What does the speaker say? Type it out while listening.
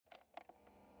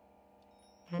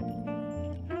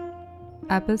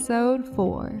Episode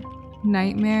 4,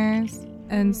 Nightmares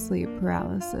and Sleep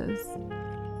Paralysis.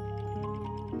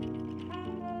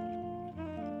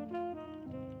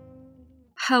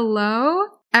 Hello,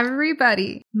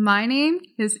 everybody. My name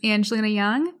is Angelina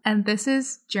Young, and this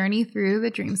is Journey Through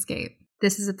the Dreamscape.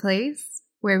 This is a place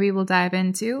where we will dive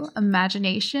into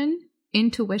imagination,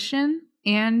 intuition,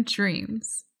 and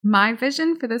dreams. My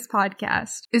vision for this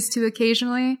podcast is to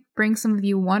occasionally bring some of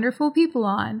you wonderful people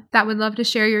on that would love to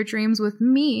share your dreams with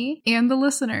me and the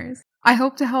listeners. I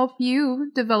hope to help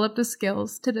you develop the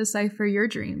skills to decipher your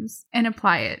dreams and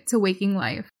apply it to waking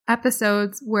life.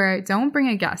 Episodes where I don't bring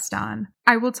a guest on.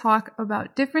 I will talk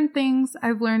about different things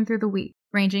I've learned through the week,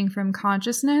 ranging from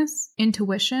consciousness,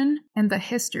 intuition, and the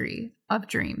history of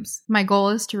dreams. My goal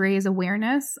is to raise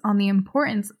awareness on the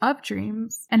importance of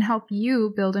dreams and help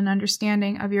you build an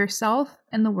understanding of yourself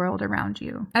and the world around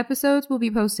you. Episodes will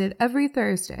be posted every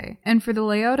Thursday, and for the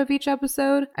layout of each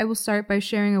episode, I will start by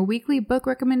sharing a weekly book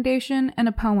recommendation and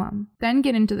a poem, then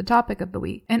get into the topic of the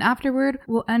week, and afterward,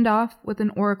 we'll end off with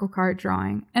an oracle card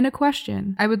drawing and a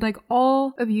question I would like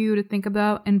all of you to think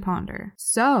about and ponder.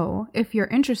 So, if you're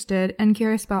interested and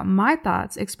curious about my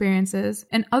thoughts, experiences,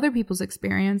 and other people's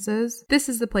experiences, this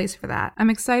is the place for that. I'm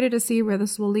excited to see where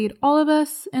this will lead all of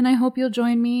us, and I hope you'll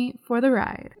join me for the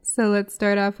ride. So let's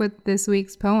start off with this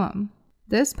week's poem.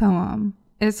 This poem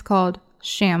is called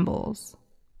Shambles.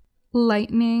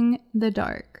 Lightening the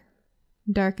dark,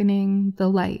 darkening the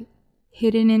light,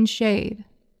 hidden in shade,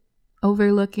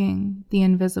 overlooking the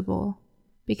invisible,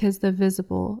 because the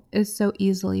visible is so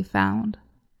easily found.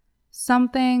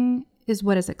 Something is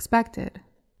what is expected.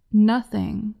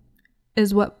 Nothing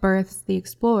is what births the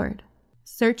explored.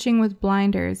 Searching with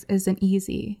blinders isn't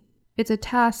easy. It's a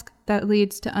task that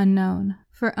leads to unknown,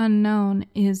 for unknown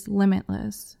is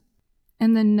limitless.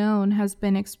 And the known has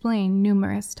been explained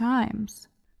numerous times.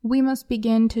 We must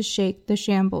begin to shake the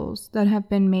shambles that have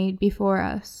been made before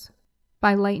us,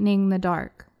 by lightening the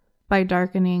dark, by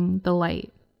darkening the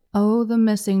light. Oh, the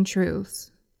missing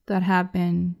truths that have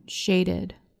been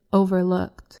shaded,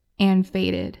 overlooked, and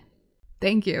faded.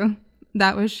 Thank you.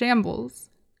 That was Shambles.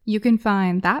 You can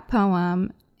find that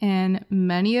poem and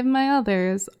many of my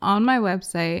others on my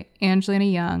website,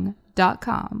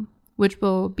 angelinayoung.com, which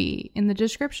will be in the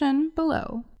description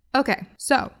below. Okay,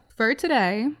 so for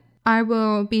today, I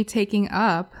will be taking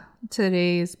up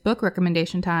today's book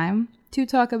recommendation time to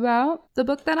talk about the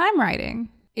book that I'm writing.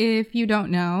 If you don't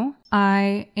know,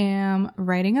 I am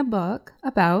writing a book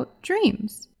about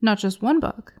dreams. Not just one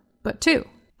book, but two.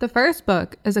 The first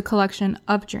book is a collection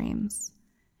of dreams.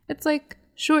 It's like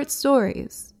short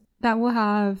stories that will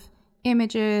have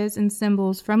images and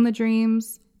symbols from the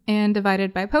dreams and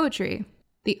divided by poetry.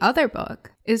 The other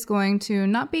book is going to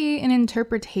not be an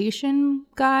interpretation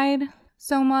guide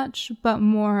so much, but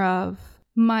more of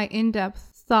my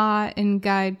in-depth thought and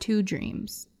guide to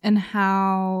dreams and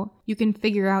how you can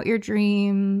figure out your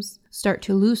dreams, start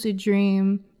to lucid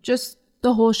dream, just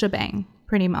the whole shebang,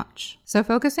 pretty much. So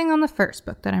focusing on the first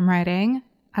book that I'm writing,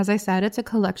 as I said, it's a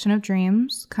collection of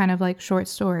dreams, kind of like short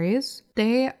stories.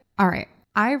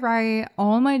 I write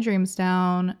all my dreams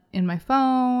down in my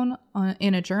phone,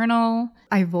 in a journal.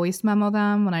 I voice memo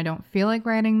them when I don't feel like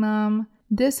writing them.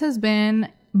 This has been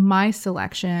my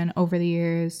selection over the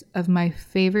years of my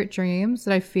favorite dreams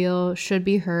that I feel should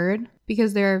be heard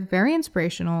because they're very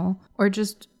inspirational or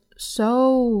just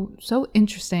so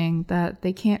interesting that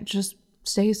they can't just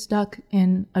stay stuck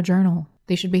in a journal.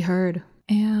 They should be heard.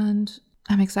 And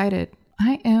I'm excited.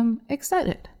 I am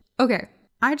excited. Okay,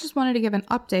 I just wanted to give an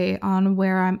update on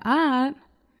where I'm at.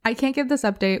 I can't give this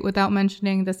update without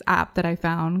mentioning this app that I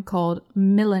found called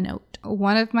Milanote.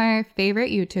 One of my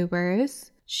favorite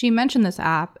YouTubers, she mentioned this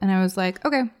app and I was like,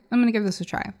 okay, I'm going to give this a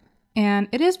try. And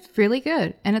it is really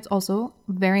good. And it's also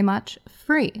very much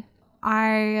free.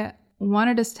 I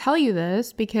wanted to tell you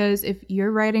this because if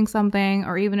you're writing something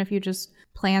or even if you just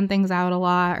plan things out a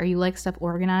lot or you like stuff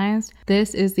organized,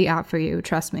 this is the app for you,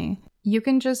 trust me. You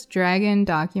can just drag in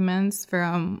documents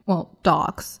from,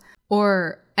 docs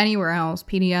or anywhere else,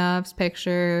 PDFs,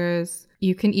 pictures.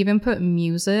 You can even put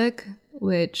music,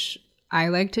 which I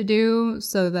like to do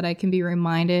so that I can be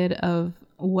reminded of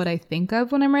what I think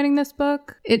of when I'm writing this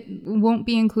book. It won't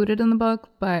be included in the book,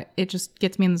 but it just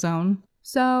gets me in the zone.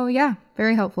 So yeah,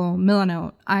 very helpful.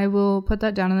 Milanote. I will put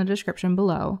that down in the description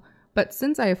below. But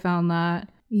since I found that,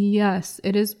 yes,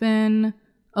 it has been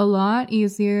a lot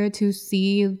easier to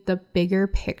see the bigger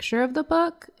picture of the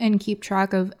book and keep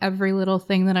track of every little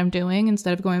thing that I'm doing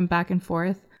instead of going back and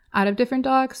forth out of different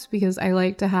docs because I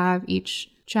like to have each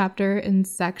chapter and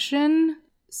section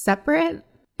separate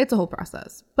it's a whole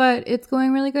process, but it's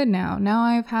going really good now. Now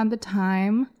I've had the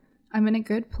time. I'm in a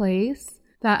good place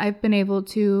that I've been able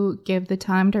to give the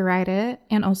time to write it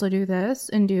and also do this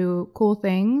and do cool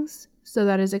things. So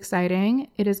that is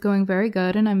exciting. It is going very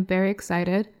good and I'm very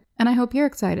excited. And I hope you're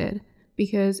excited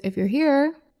because if you're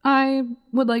here, I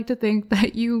would like to think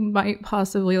that you might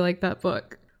possibly like that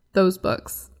book. Those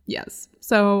books. Yes.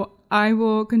 So I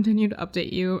will continue to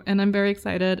update you and I'm very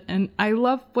excited and I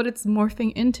love what it's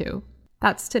morphing into.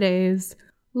 That's today's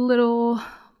little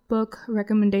book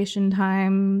recommendation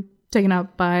time taken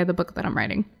up by the book that I'm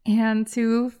writing. And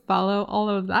to follow all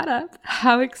of that up,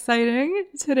 how exciting!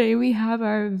 Today we have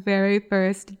our very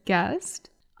first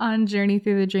guest on Journey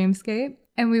Through the Dreamscape.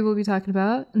 And we will be talking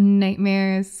about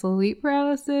nightmares, sleep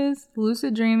paralysis,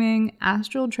 lucid dreaming,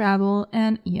 astral travel,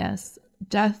 and yes,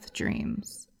 death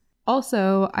dreams.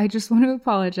 Also, I just want to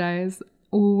apologize.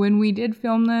 When we did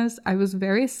film this, I was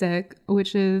very sick,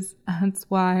 that's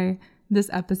why this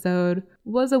episode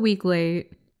was a week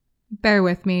late. Bear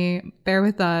with me, bear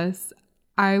with us.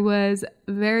 I was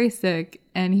very sick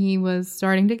and he was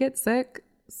starting to get sick.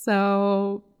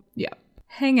 So yeah,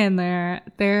 hang in there.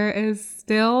 There is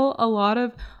still a lot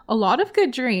of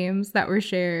good dreams that were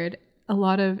shared, a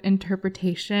lot of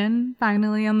interpretation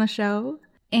finally on the show.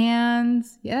 And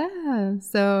yeah,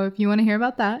 so if you want to hear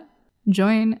about that,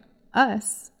 join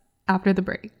us after the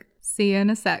break. See you in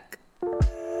a sec.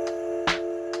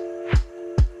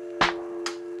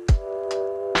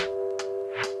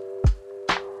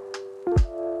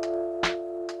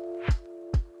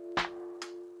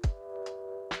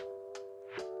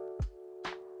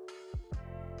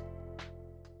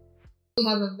 We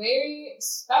have a very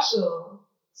special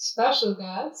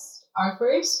guest, our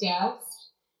first guest,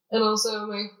 and also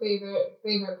my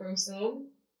favorite person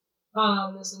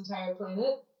on this entire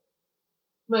planet,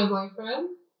 my boyfriend,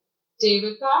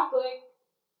 David Packling.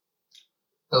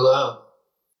 Hello,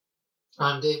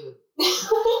 I'm David.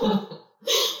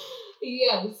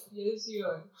 Yes, you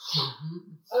are.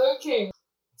 Okay,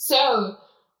 so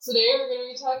today we're going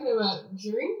to be talking about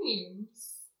dreams.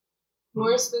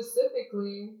 More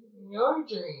specifically, your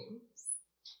dreams.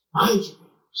 My dreams?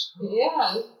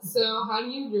 Yeah, so how do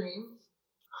you dream?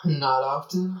 Not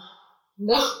often.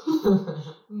 No.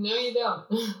 No, you don't.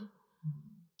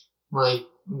 Like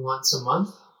once a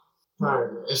month,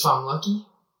 or if I'm lucky,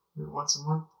 once a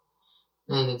month.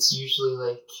 And it's usually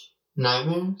like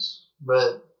nightmares,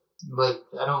 but like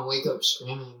I don't wake up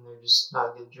screaming, they're just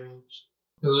not good dreams.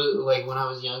 It was, like when I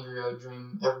was younger, I would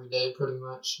dream every day pretty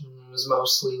much, and it was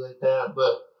mostly like that,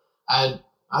 but I'd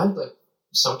like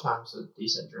sometimes a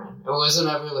decent dream. It wasn't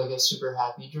ever like a super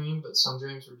happy dream, but some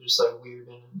dreams were just like weird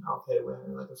in an okay way,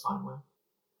 or like a fun way.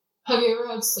 Have you ever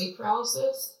had sleep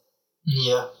paralysis?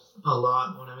 Yeah, a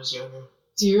lot when I was younger.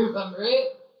 Do you remember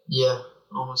it? Yeah,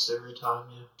 almost every time,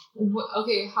 yeah.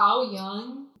 Okay, how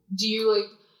young do you like,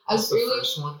 as the early?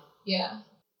 First one? Yeah.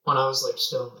 When I was like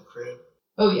still in the crib.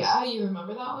 Oh yeah, you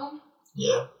remember that one?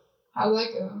 Yeah. How'd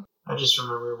that go? I just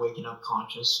remember waking up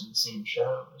conscious and seeing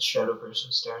a shadow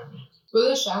person stare at me. What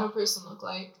did a shadow person look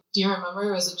like? Do you remember?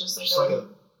 Or was it just like like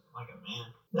a man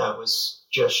that was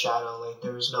just shadow? Like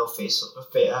there was no facial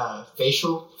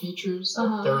features.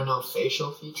 Uh-huh. There were no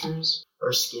facial features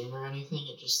or skin or anything.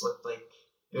 It just looked like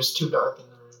it was too dark in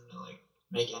the room to like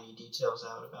make any details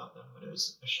out about them. But it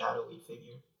was a shadowy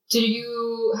figure.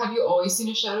 Have you always seen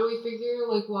a shadowy figure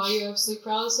like while you have sleep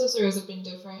paralysis, or has it been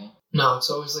different? No, it's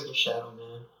always like a shadow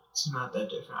man. It's not that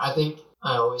different. I think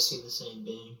I always see the same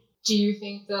being. Do you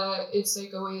think that it's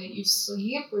like a way that you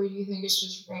sleep, or do you think it's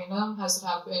just random? Has it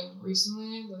happened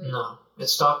recently? No, it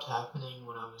stopped happening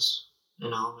when I was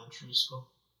in elementary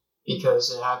school.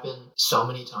 Because it happened so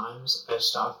many times, I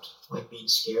stopped like being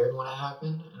scared when it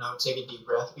happened, and I would take a deep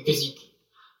breath. Because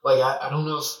I don't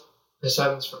know if this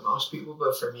happens for most people,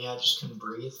 but for me, I just couldn't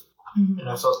breathe. Mm-hmm. And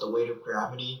I felt the weight of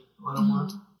gravity a little more.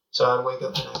 So I'd wake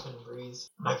up and I couldn't breathe,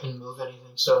 and I couldn't move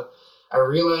anything. So I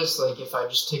realized, like, if I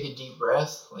just take a deep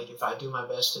breath, like, if I do my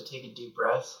best to take a deep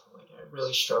breath, like, I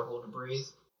really struggle to breathe,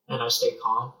 and I stay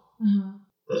calm,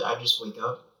 that I just wake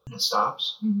up, and it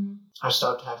stops. Mm-hmm. I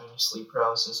stopped having sleep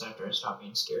paralysis after I stopped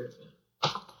being scared of it.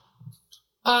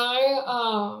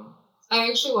 I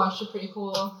actually watched a pretty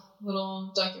cool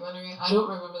little documentary. I don't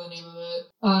remember the name of it.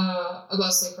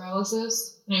 About sleep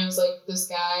paralysis, and it was like this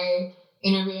guy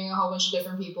interviewing a whole bunch of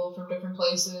different people from different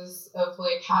places of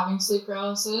like having sleep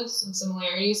paralysis and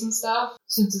similarities and stuff.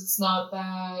 Since it's not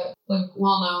that like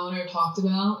well known or talked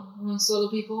about amongst little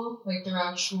people, like their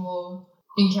actual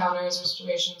encounters or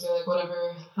situations or like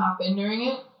whatever happened during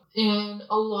it. And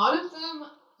a lot of them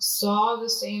saw the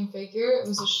same figure. It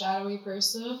was a shadowy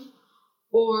person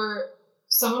or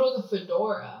someone with a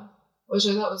fedora. which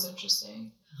I thought was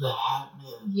interesting. The Hat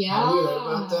Man. Yeah. Have you heard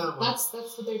about that one? That's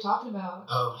what they're talking about.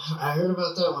 Oh, I heard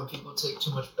about that when people take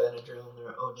too much Benadryl and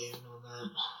they're ODing on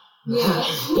that. Yeah.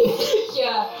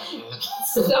 Yeah.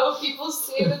 So people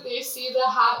say that they see the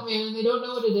Hat Man and they don't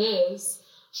know what it is.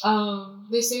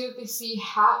 They say that they see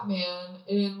Hat Man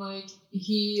and like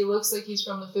he looks like he's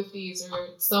from the 50s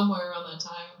or somewhere around that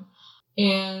time.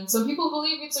 And some people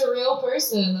believe it's a real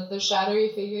person, that the shadowy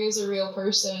figure is a real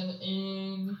person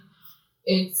and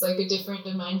it's like a different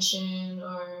dimension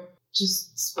or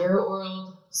just spirit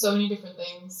world. So many different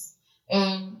things.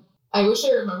 And I wish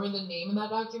I remember the name of that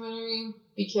documentary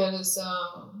because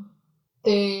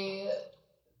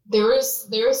there were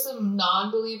some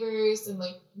non-believers and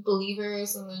like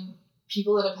believers and then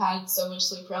people that have had so much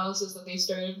sleep paralysis that they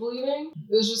started believing.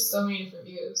 It was just so many different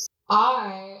views.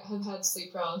 I have had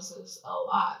sleep paralysis a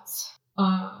lot.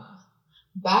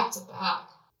 Back to back.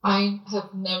 I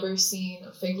have never seen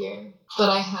a figure, but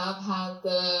I have had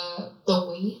the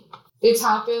weight. It's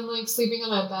happened like sleeping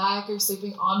on my back or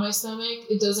sleeping on my stomach.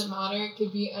 It doesn't matter. It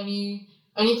could be any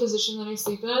position that I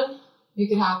sleep in. It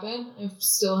could happen. I've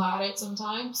still had it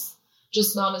sometimes,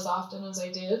 just not as often as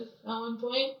I did at one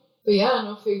point. But yeah,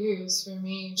 no figures for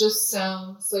me. Just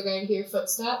sounds like I'd hear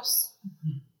footsteps.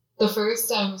 Mm-hmm. The first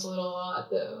time was a little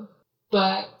odd though.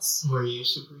 But were you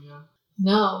super young?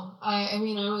 No, I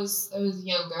mean I was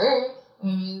younger. I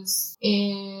was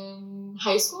in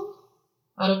high school,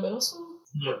 out of middle school.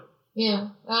 Yeah. Yeah,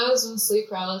 that was when sleep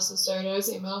paralysis started. I was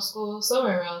in middle school,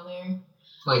 somewhere around there.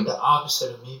 Like the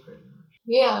opposite of me, pretty much.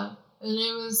 Yeah, and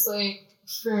it was like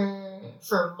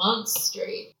for months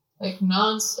straight, like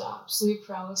nonstop sleep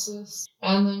paralysis,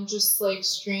 and then just like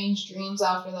strange dreams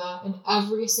after that. And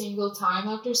every single time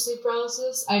after sleep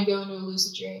paralysis, I'd go into a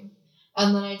lucid dream,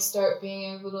 and then I'd start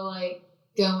being able to like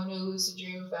go into a lucid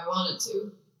dream if I wanted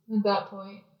to. At that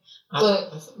point, I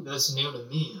think that's new to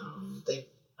me. I don't even think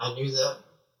I knew that.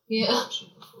 Yeah.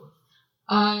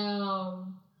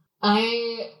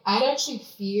 I'd actually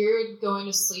feared going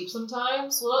to sleep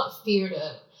sometimes. Well, not feared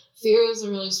it. Fear is a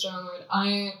really strong word.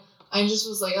 I just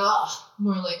was like,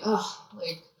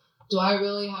 like, do I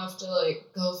really have to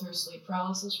like go through sleep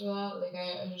paralysis for that? Like,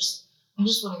 I just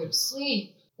want to go to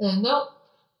sleep. And nope,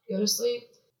 go to sleep.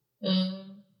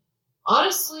 And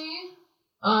honestly,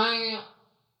 my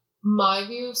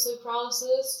view of sleep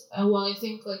paralysis, and while I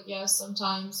think like yes,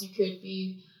 sometimes you could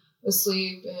be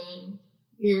asleep and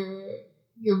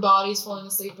your body's falling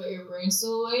asleep but your brain's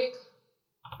still awake.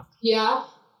 Yeah,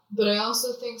 but I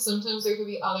also think sometimes there could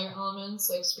be other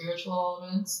elements like spiritual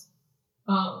elements.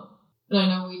 And I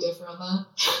know we differ on that.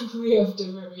 We have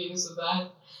different views of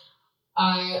that.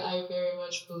 I very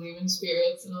much believe in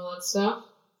spirits and all that stuff.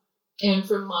 And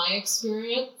from my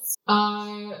experience,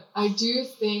 I do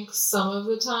think some of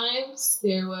the times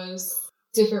there was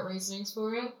different reasonings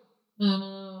for it.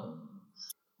 And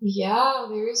yeah,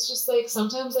 there was just like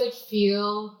sometimes I'd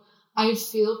feel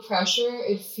pressure.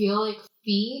 I'd feel like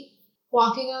feet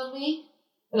walking on me,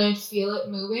 and I'd feel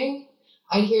it moving.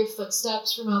 I'd hear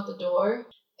footsteps from out the door,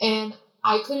 and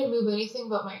I couldn't move anything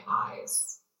but my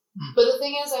eyes. But the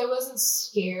thing is, I wasn't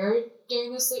scared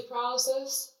during the sleep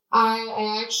paralysis.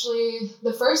 I actually,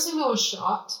 the first time I was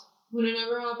shocked when it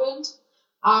ever happened.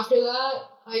 After that,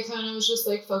 I kind of was just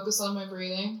like focused on my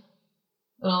breathing.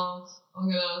 And I'll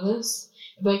get out of this.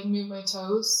 If I can move my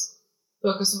toes,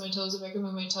 focus on my toes. If I can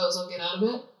move my toes, I'll get out of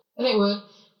it. And it would.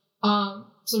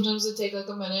 Sometimes it'd take like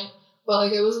a minute, but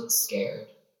like I wasn't scared.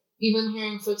 Even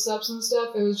hearing footsteps and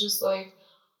stuff, it was just like,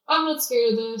 I'm not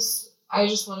scared of this. I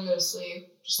just want to go to sleep.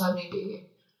 Just let me be.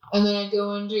 And then I'd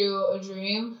go into a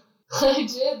dream. I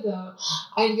did though.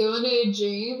 I'd go into a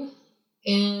dream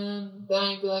and then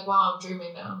I'd be like, wow, I'm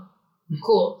dreaming now.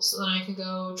 Cool. So then I could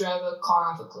go drive a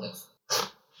car off a cliff.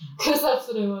 Because that's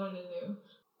what I wanted to do.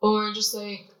 Or just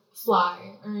like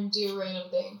fly or do random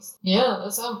things. Yeah,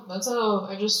 that's how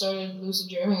I just started lucid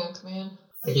dreaming on command.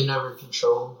 I can never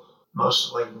control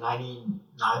most, like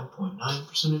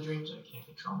 99.9% of dreams. I can't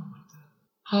control them like that.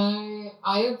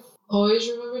 I have always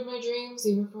remembered my dreams,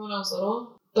 even from when I was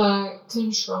little. But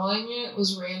controlling it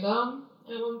was random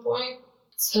at one point.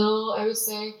 Till I would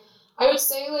say like I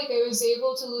was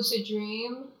able to lucid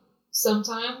dream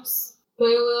sometimes. But I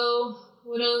will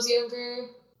when I was younger.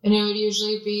 And it would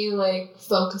usually be like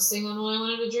focusing on what I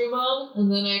wanted to dream on.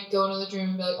 And then I'd go into the dream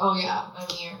and be like, oh yeah, I'm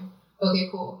here. Okay,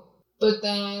 cool. But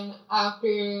then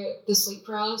after the sleep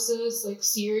paralysis like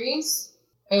series,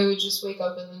 I would just wake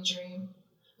up in the dream.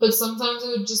 But sometimes it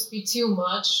would just be too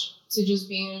much to just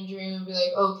be in a dream and be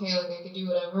like, okay, like I could do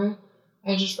whatever.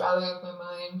 I'd just rather have my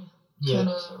mind kind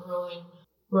of roll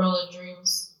in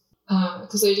dreams.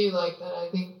 Because I do like that.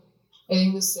 I I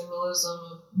think the symbolism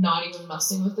of not even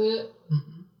messing with it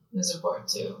is important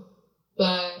too.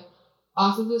 But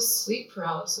off of the sleep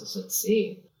paralysis, let's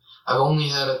see. I've only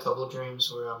had a couple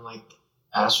dreams where I'm like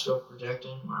astral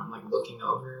projecting, where I'm like looking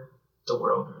over the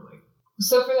world or like.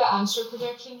 So for the astral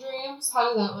projection dreams, how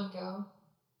did that one go?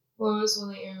 What was one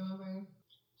that you remember?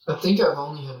 I think I've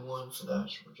only had one for the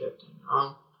astral projecting.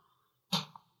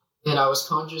 And I was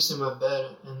conscious in my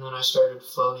bed, and then I started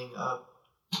floating up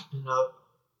and up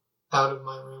out of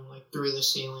my room, like through the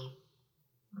ceiling.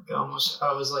 Like I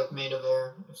was like made of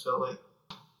air, it felt like.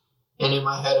 And in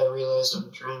my head, I realized I'm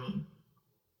dreaming.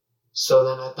 So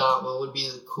then I thought, what would be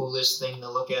the coolest thing to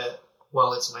look at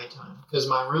while it's nighttime? Because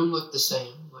my room looked the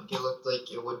same. Like it looked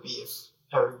like it would be if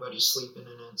everybody's sleeping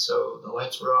in it. So the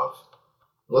lights were off.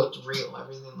 It looked real.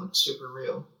 Everything looked super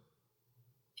real.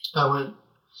 I went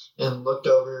and looked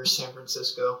over San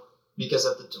Francisco because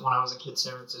when I was a kid,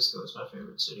 San Francisco was my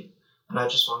favorite city. And I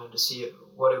just wanted to see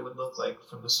what it would look like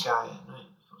from the sky at night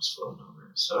if I was floating over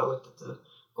it. So I looked at the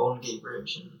Golden Gate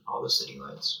Bridge and all the city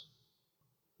lights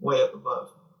way up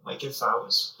above. Like if I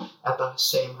was at the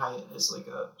same height as like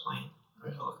a plane or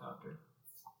a helicopter.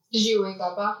 Did you wake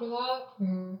up after that?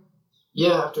 Or?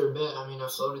 Yeah, after a bit. I mean, I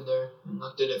floated there and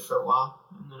looked at it for a while.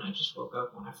 And then I just woke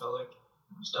up when I felt like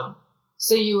I was done.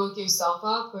 So you woke yourself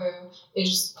up or it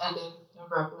just ended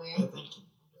abruptly?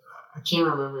 I can't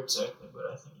remember exactly, but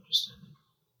I think it just ended.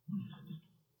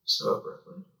 So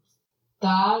abruptly.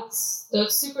 That's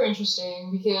super interesting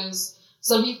because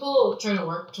some people try to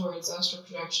work towards astral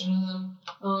projection and then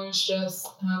others just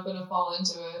happen to fall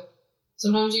into it.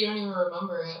 Sometimes you don't even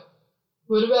remember it.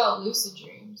 What about lucid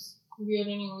dreams? Have you had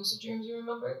any lucid dreams you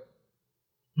remember?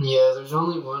 Yeah, there's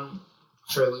only one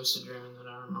for lucid dreaming that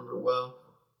I remember well.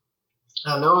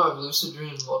 I know I've lucid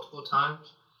dreamed multiple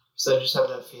times because I just have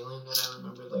that feeling that I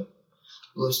remember like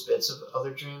loose bits of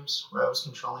other dreams where I was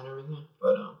controlling everything.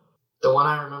 But the one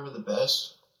I remember the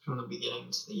best from the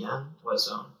beginning to the end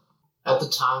was at the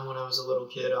time when I was a little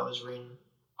kid, I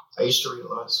used to read a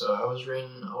lot, so I was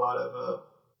reading a lot of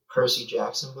Percy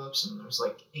Jackson books, and there's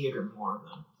like 8 or more of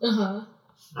them.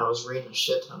 And I was reading a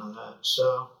shit ton of that.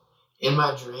 So in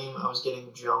my dream, I was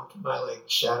getting jumped by like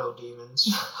shadow demons,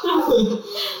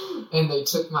 and they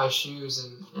took my shoes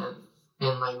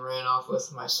and like ran off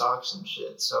with my socks and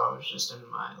shit. So I was just in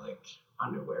my like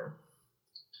underwear.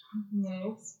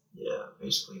 Nice. Yeah,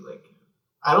 basically like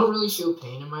I don't really feel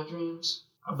pain in my dreams,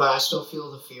 but I still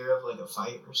feel the fear of like a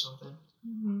fight or something.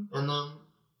 And then,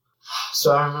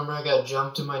 so I remember I got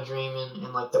jumped in my dream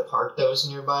in like the park that was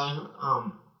nearby,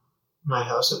 my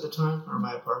house at the time, or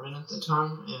my apartment at the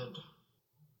time, and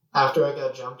after I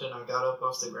got jumped and I got up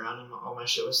off the ground and all my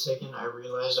shit was taken, I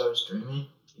realized I was dreaming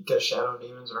because shadow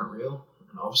demons aren't real,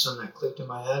 and all of a sudden that clicked in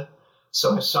my head.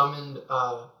 So I summoned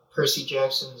Percy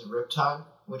Jackson's Riptide,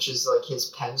 which is like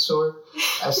his pen sword.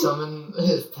 I summoned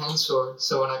his pen sword,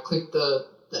 so when I click the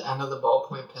end of the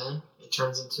ballpoint pen, it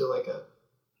turns into like a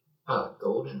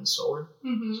golden sword.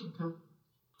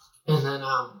 And then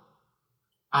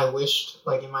I wished,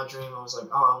 like in my dream, I was like,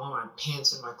 oh, I want my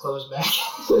pants and my clothes back.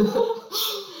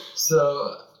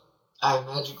 So I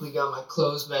magically got my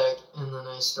clothes back, and then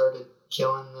I started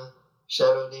killing the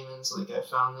shadow demons. Like I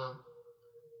found them,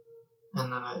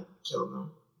 and then I killed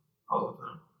them, all of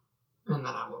them. And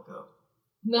then I woke up.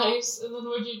 Nice. And then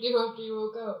what did you do after you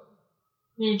woke up?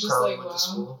 You were just probably like, went wow. To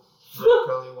school. I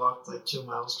probably walked like 2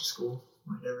 miles to school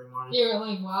like every morning. You were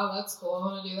like, wow, that's cool. I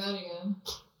want to do that again.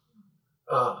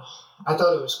 I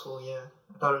thought it was cool, yeah.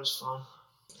 I thought it was fun.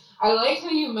 I like how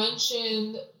you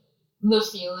mentioned the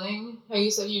feeling, how you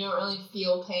said you don't really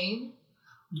feel pain.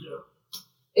 Yeah.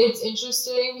 It's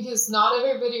interesting because not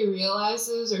everybody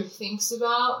realizes or thinks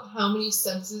about how many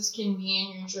senses can be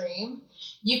in your dream.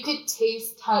 You could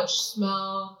taste, touch,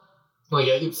 smell. Like,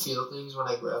 I could feel things when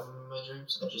I grab them in my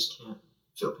dreams. I just can't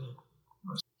feel pain.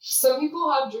 Some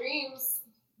people have dreams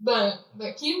that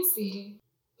can't see,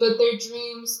 but their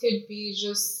dreams could be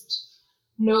just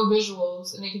no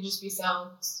visuals, and it could just be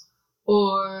sounds.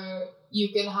 Or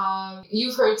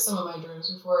you've heard some of my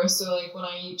dreams before, so like when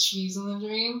I eat cheese in the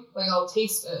dream, like I'll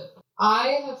taste it.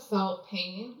 I have felt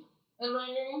pain in my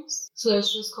dreams, so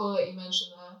it's just cool that you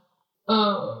mentioned that.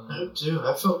 I do.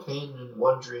 I felt pain in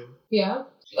one dream. Yeah?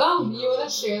 Oh, you want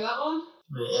to share that one?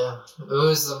 Yeah. It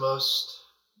was the most,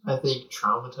 I think,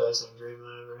 traumatizing dream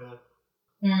I ever had.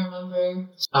 I remember.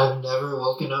 I've never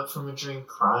woken up from a dream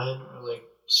crying or like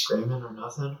screaming or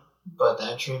nothing, but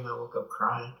that dream I woke up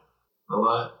crying a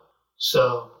lot.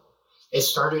 So it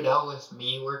started out with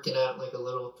me working at like a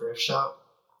little thrift shop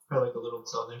or like a little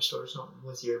clothing store or something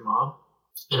with your mom,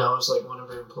 and I was like one of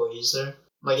her employees there.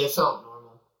 Like it felt normal.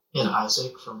 And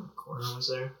Isaac from Corner was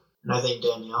there, and I think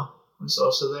Danielle was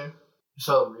also there. It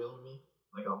felt real to me,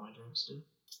 like all my dreams did.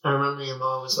 I remember your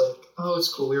mom was like, "Oh,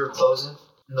 it's cool. We were closing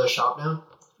the shop down."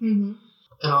 Mm-hmm.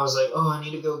 And I was like, "Oh, I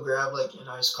need to go grab like an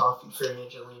iced coffee for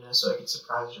Angelina so I could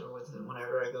surprise her with it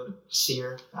whenever I go to see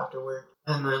her after work."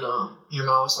 And then your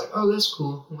mom was like, "Oh, that's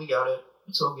cool. We got it.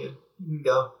 It's all good. You can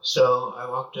go." So I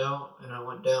walked out and I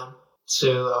went down.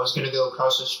 I was going to go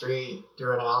across the street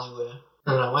through an alleyway.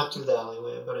 And I went through the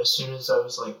alleyway, but as soon as I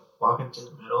was like walking through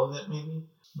the middle of it, maybe,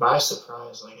 by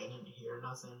surprise, like I didn't hear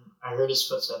nothing. I heard his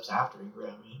footsteps after he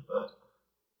grabbed me, but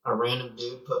a random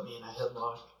dude put me in a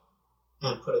headlock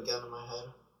and put a gun in my head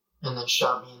and then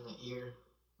shot me in the ear.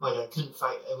 Like I couldn't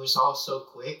fight. It was all so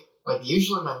quick. Like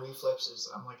usually my reflexes,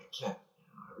 I'm like a cat.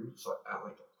 I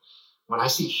like it. When I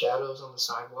see shadows on the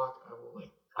sidewalk, I will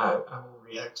I will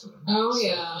react to them. Oh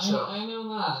yeah, I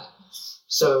know that.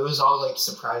 So it was all like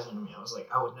surprising to me. I was like,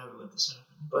 I would never let this happen,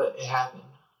 but it happened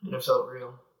and it felt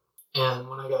real. And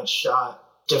when I got shot,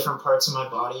 different parts of my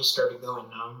body started going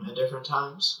numb at different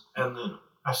times, and then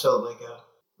I felt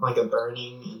like a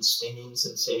burning and stinging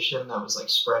sensation that was like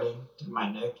spreading through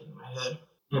my neck and my head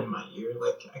and my ear.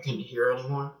 Like I couldn't hear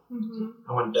anymore. Mm-hmm.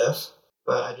 I went deaf,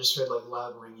 but I just heard like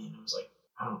loud ringing. I was like,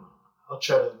 I don't know. I'll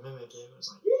try to mimic it. It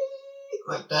was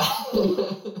like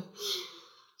that.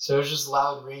 So it was just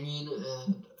loud ringing,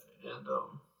 and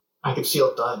I could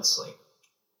feel thuds like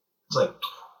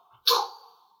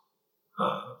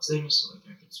things. Like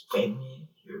I could faintly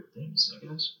hear things. I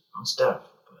guess I was deaf,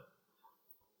 but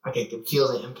I could feel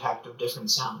the impact of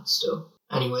different sounds still.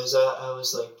 Anyways, I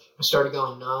started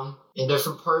going numb in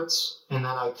different parts, and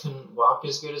then I couldn't walk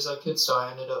as good as I could, so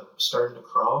I ended up starting to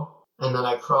crawl. And then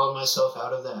I crawled myself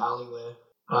out of the alleyway,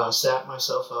 sat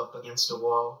myself up against a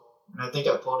wall, and I think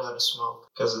I pulled out a smoke,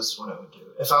 because that's what I would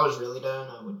do. If I was really done,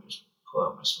 I would just pull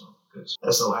out my smoke, because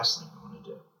that's the last thing I want to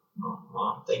do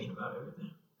while I'm thinking about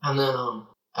everything. And then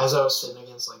as I was sitting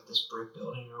against like this brick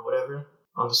building or whatever,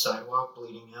 on the sidewalk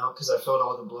bleeding out, because I felt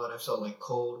all the blood, I felt like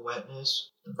cold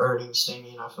wetness, the burning,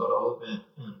 stinging, I felt all of it.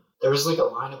 And there was like a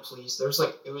line of police. There was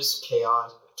like, it was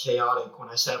chaotic when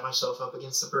I sat myself up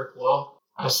against the brick wall.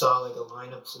 I saw like a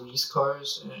line of police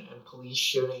cars and police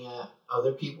shooting at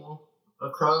other people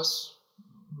across.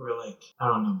 Who were like, I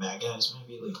don't know, bad guys,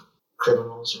 maybe like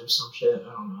criminals or some shit.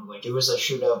 I don't know. Like it was a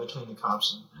shootout between the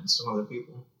cops and some other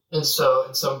people. And so,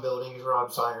 and some buildings were on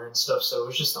fire and stuff, so it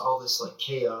was just all this, like,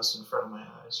 chaos in front of my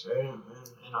eyes, right?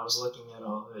 And I was looking at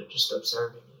all of it, just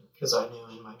observing it, because I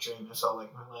knew in my dream it felt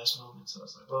like my last moment, so I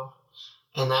was like, well.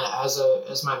 And then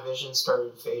as my vision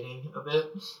started fading a bit,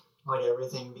 like,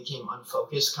 everything became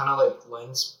unfocused, kind of like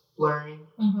lens blurring,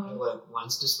 like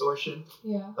lens distortion.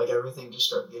 Yeah. Like, everything just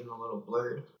started getting a little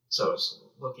blurred, so I was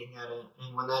looking at it,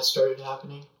 and when that started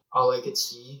happening, all I could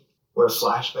see were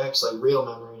flashbacks, like real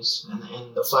memories,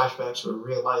 and the flashbacks were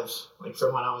real life, like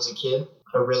from when I was a kid,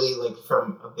 or really like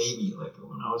from a baby, like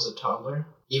when I was a toddler.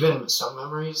 Even some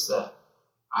memories that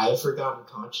I had forgotten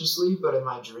consciously, but in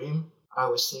my dream, I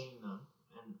was seeing them,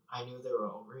 and I knew they were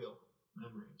all real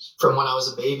memories. From when I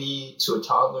was a baby, to a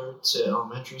toddler, to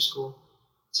elementary school,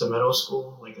 to middle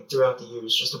school, like throughout the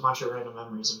years, just a bunch of random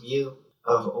memories of you,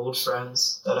 of old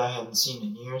friends that I hadn't seen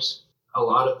in years. A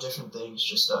lot of different things,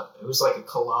 just it was like a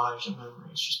collage of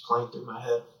memories just playing through my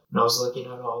head, and I was looking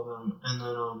at all of them, and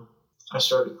then I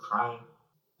started crying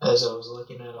as I was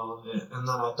looking at all of it, and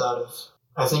then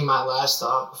I think my last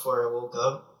thought before I woke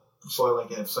up, before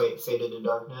like it faded to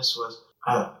darkness, was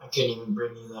I couldn't even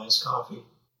bring you the iced coffee,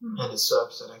 and it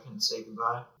sucks that I couldn't say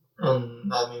goodbye,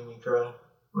 and that made me cry,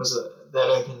 was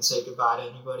that I couldn't say goodbye to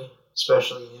anybody,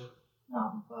 especially you.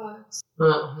 Oh,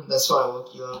 fuck. That's why I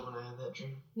woke you up when I had that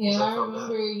dream. Yeah, I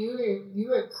remember you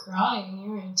were crying.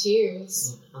 You were in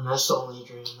tears. Yeah, and that's the only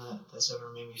dream that's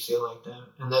ever made me feel like that.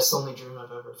 And that's the only dream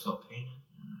I've ever felt pain in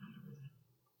and everything.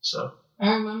 So.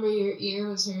 I remember your ear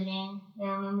was hurting. I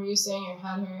remember you saying your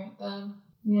head hurt then.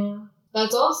 Yeah.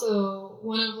 That's also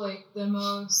one of like the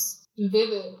most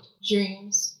vivid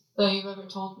dreams that you've ever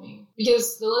told me.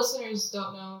 Because the listeners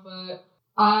don't know, but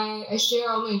I share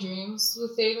all my dreams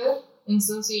with David. And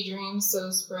since he dreams so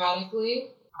sporadically,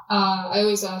 I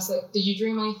always ask, like, did you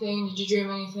dream anything? Did you dream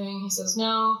anything? He says,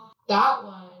 no. That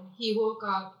one, he woke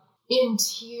up in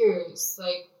tears,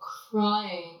 like,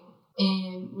 crying,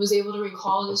 and was able to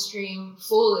recall this dream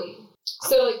fully.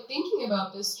 So, like, thinking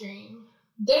about this dream,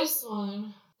 this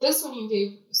one you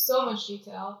gave so much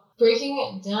detail. Breaking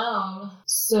it down,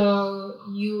 so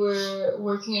you were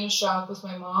working in a shop with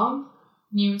my mom,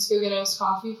 and you went to go get iced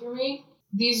coffee for me.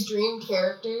 These dream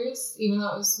characters, even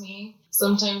though it was me,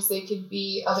 sometimes they could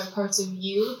be other parts of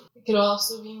you. It could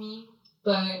also be me.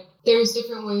 but there's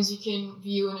different ways you can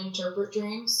view and interpret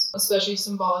dreams, especially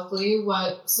symbolically.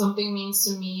 What something means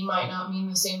to me might not mean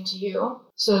the same to you.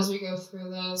 So as we go through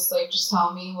this, like, just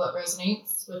tell me what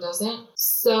resonates, what doesn't.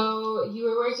 So you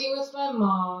were working with my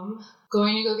mom,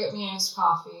 going to go get me iced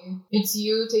coffee. It's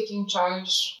you taking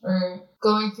charge or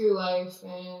going through life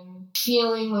and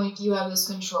feeling like you have this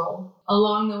control.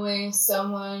 Along the way,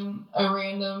 a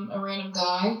random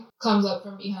guy comes up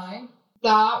from behind.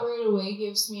 That right away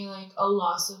gives me like a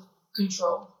loss of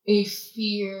control, a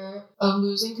fear of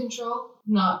losing control,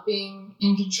 not being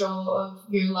in control of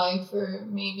your life, or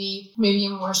maybe a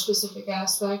more specific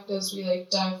aspect as we like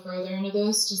dive further into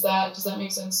this. Does that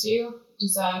make sense to you?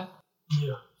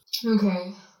 Yeah.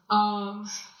 Okay.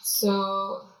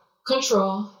 So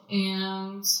control,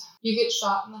 and you get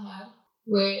shot in the head,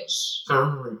 which I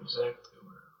remember exactly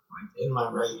where, like in my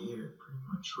right ear, pretty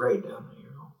much right down the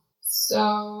ear hole.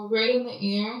 so right in the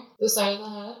ear, the side of the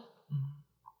head.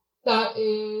 That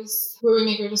is where we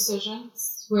make our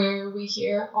decisions, where we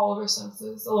hear all of our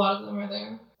senses. A lot of them are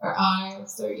there. Our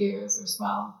eyes, our ears, our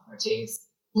smell, our taste.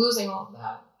 Losing all of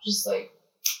that, just like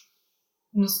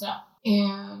in a snap.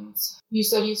 And you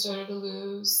said you started to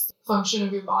lose function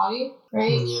of your body,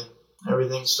 right? Yeah.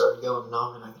 Everything started going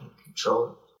numb and I couldn't control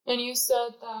it. And you said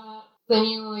that then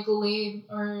you like laid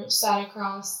or sat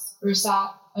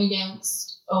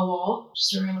against a wall,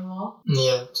 just a random wall.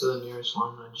 Yeah, to the nearest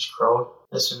one. I just crawled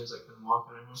as soon as I couldn't walk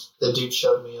anymore. The dude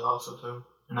shoved me off of him,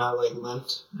 and I like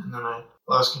limped, and then I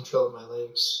lost control of my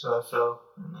legs, so I fell,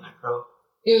 and then I crawled.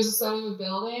 It was the side of a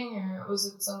building, or was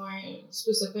it somewhere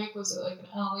specific? Was it like an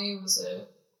alley?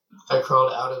 I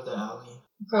crawled out of the alley.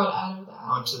 Crawled out of the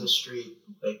alley. Onto the street,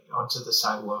 like onto the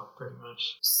sidewalk, pretty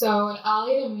much. So an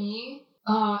alley to me,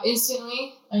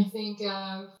 instantly, I think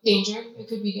of danger. It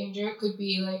could be danger. It could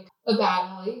be like a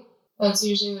bad alley. That's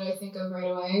usually what I think of right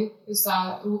away.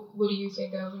 What do you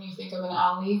think of when you think of an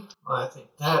alley? Well, I think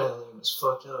that alley was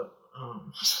fucked up.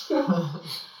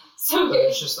 So but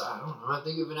it's just, I don't know. I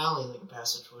think of an alley like a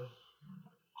passageway.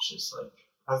 It's just like,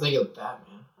 I think of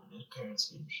Batman and his parents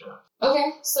getting shot.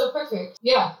 Okay, so perfect.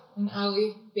 Yeah, an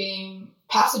alley being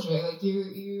passageway, like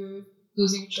you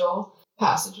losing control,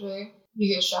 passageway.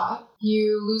 You get shot.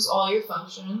 You lose all your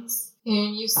functions.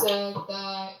 And you said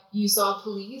that you saw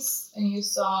police, and you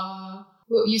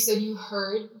said you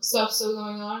heard stuff still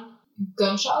going on?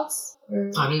 Gunshots?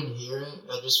 Or? I didn't hear it.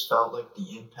 I just felt like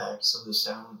the impacts of the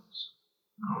sounds.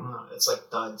 I don't know. It's like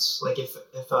thuds. Like if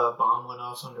a bomb went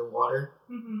off underwater,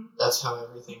 that's how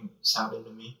everything sounded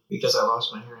to me. Because I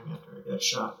lost my hearing after I got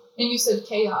shot. And you said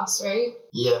chaos, right?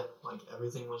 Yeah, like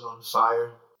everything was on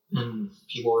fire. And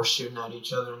people were shooting at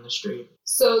each other in the street.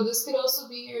 So this could also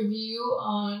be your view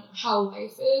on how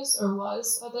life is or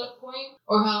was at that point,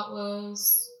 or how it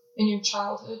was in your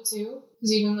childhood too.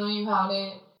 Because even though you had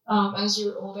it as you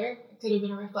were older, it could have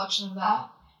been a reflection of that.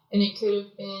 And it could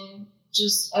have been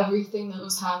just everything that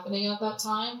was happening at that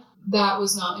time that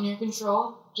was not in your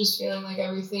control. Just feeling like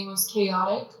everything was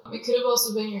chaotic. It could have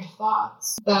also been your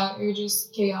thoughts that are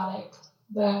just chaotic,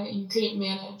 that you couldn't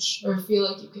manage or feel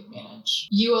like you could manage.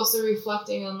 You also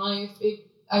reflecting on life.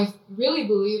 I really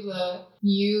believe that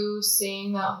you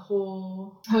seeing that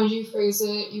whole, how did you phrase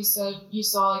it? You said you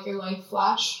saw like your life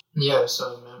flash. Yeah, I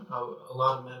saw a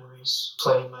lot of memories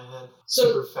playing in my head,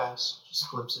 super fast, just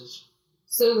glimpses.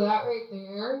 So that right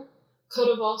there could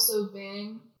have also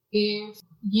been if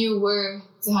you were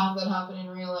to have that happen in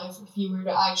real life, if you were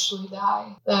to actually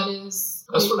die. That's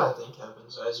what I think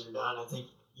happens as you're dying. I think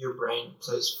your brain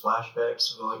plays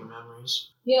flashbacks of all your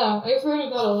memories. Yeah, I've heard of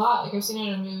that a lot. Like, I've seen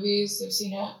it in movies,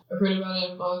 I've heard about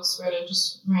it in books, read it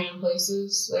just random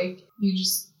places. Like, you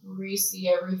just re-see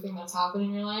everything that's happened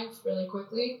in your life really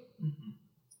quickly.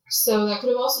 So that could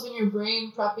have also been your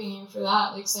brain prepping you for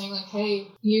that, like saying like, hey,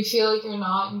 you feel like you're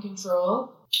not in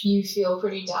control, you feel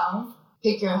pretty down,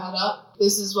 pick your head up.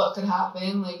 This is what could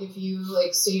happen. Like, if you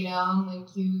like stay down,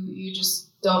 like you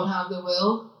just don't have the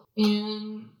will.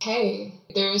 And hey,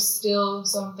 there is still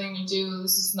something to do.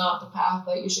 This is not the path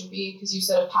that you should be, because you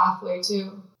said a pathway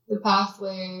too. The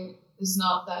pathway is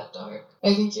not that dark.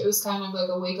 I think it was kind of like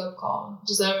a wake-up call.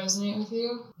 Does that resonate with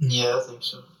you? Yeah, I think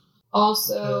so.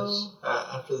 Also, because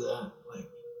after that, like,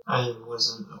 I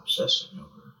wasn't obsessing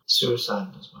over suicide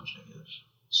as much, I guess.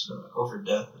 So over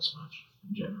death as much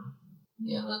in general.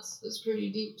 Yeah, that's a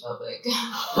pretty deep topic.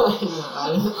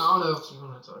 I don't know if you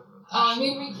want to talk about that. I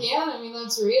mean, we can. I mean,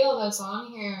 that's real. That's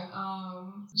on here.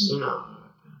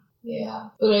 Yeah,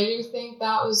 but I do think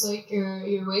that was like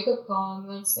your wake-up call,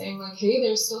 and that's saying like, hey,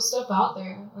 there's still stuff out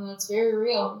there, and that's very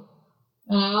real.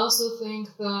 And I also think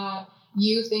that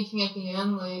you thinking at the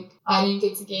end, like, I didn't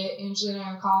get to get Angela and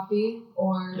I a coffee,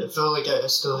 or... It felt like I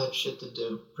still had shit to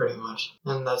do, pretty much.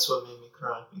 And that's what made me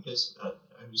cry, because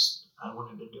I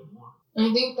wanted to do more.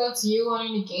 I think that's you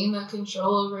wanting to gain that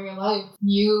control over your life.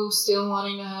 You still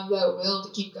wanting to have that will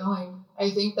to keep going.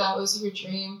 I think that was your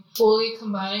dream. Fully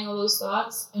combining all those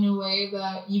thoughts in a way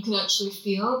that you can actually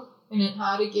feel, and it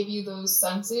had to give you those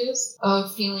senses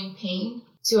of feeling pain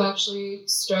to actually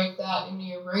strike that into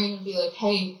your brain and be like,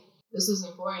 hey, this is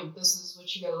important. This is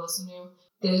what you gotta listen to.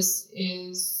 This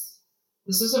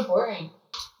is important.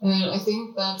 And I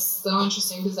think that's so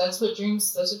interesting because that's what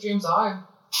dreams are.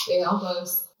 They help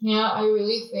us. Yeah, I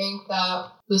really think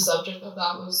that the subject of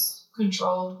that was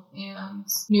control and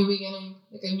new beginning,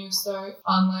 like a new start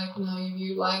on life and how you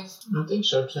view life. I think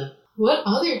so too. What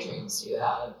other dreams do you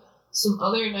have? Some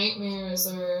other nightmares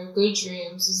or good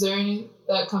dreams? Is there any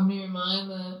that come to your mind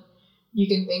that you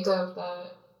can think of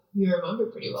that you remember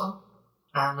pretty well?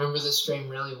 I remember this dream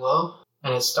really well,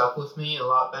 and it stuck with me a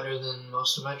lot better than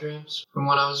most of my dreams. From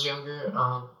when I was younger,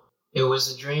 it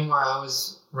was a dream where I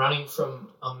was running from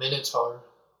a minotaur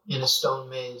in a stone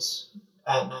maze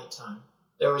at nighttime.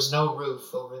 There was no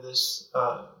roof over this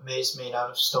maze made out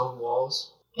of stone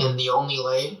walls, and the only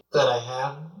light that I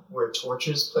had were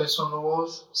torches placed on the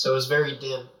walls, so it was very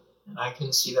dim, and I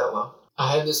couldn't see that well.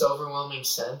 I had this overwhelming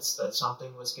sense that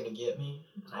something was going to get me,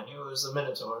 and I knew it was the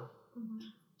minotaur. Mm-hmm.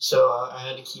 So I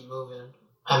had to keep moving.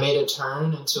 I made a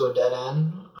turn into a dead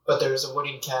end, but there was a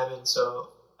wooden cabin, so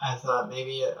I thought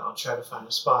maybe I'll try to find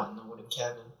a spot in the wooden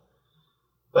cabin.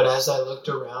 But as I looked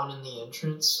around in the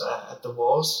entrance at the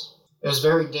walls, it was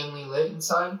very dimly lit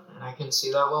inside, and I couldn't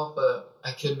see that well, but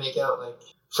I could make out, like,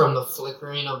 from the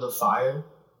flickering of the fire,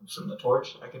 from the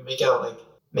torch, I could make out, like,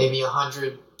 maybe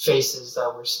 100 faces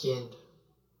that were skinned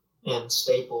and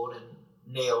stapled and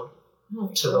nailed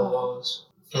to the walls.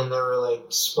 And there were, like,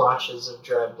 splotches of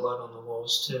dried blood on the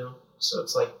walls, too. So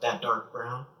it's, like, that dark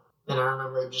brown. And I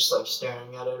remember just, like,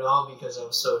 staring at it all because I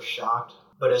was so shocked.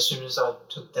 But as soon as I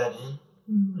took that in,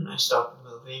 and I stopped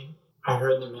moving, I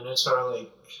heard the Minotaur,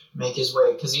 like, make his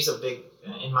way. Because he's a big,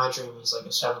 in my dream, he's, like, a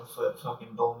 7-foot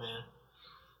fucking bull man.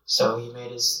 So he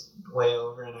made his way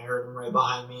over, and I heard him right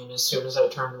behind me. And as soon as I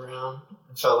turned around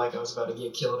and felt like I was about to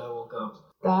get killed, I woke up.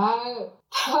 That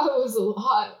was a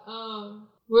lot.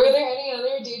 Were there any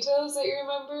other details that you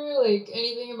remember? Like,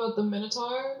 anything about the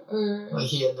Minotaur? Or like,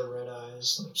 he had the red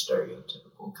eyes, like,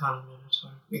 stereotypical kind of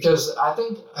Minotaur. Because I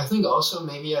think also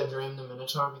maybe I dreamed the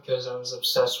Minotaur because I was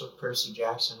obsessed with Percy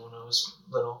Jackson when I was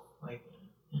little, like,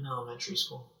 in elementary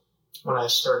school. When I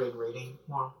started reading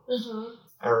more,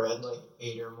 I read, like,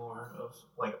 8 or more of,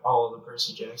 like, all of the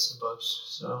Percy Jackson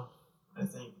books. So, I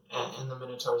think, and the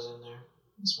Minotaur's in there.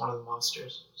 It's one of the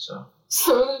monsters, so.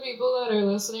 Some of the people that are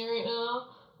listening right now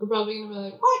are probably going to be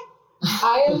like, what?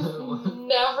 I have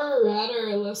never read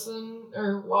or listened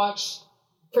or watched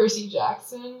Percy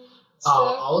Jackson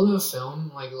stuff. All the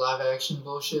film, like, live action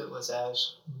bullshit was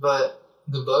ass. But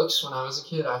the books, when I was a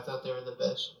kid, I thought they were the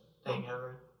best thing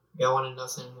ever. Like, I wanted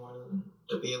nothing more than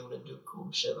to be able to do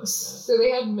cool shit like that. So they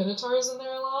had Minotaurs in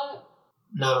there a lot?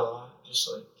 Not a lot. Just,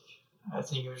 like, I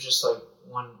think it was just, like,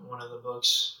 one of the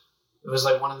books. It was,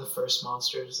 like, one of the first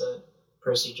monsters that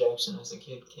Percy Jackson as a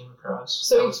kid came across.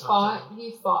 So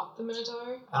he fought the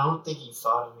Minotaur? I don't think he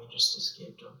fought him, he just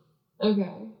escaped him.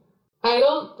 Okay. I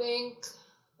don't think,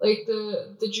 like,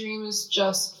 the dream is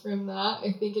just from that.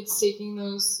 I think it's taking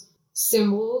those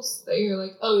symbols that you're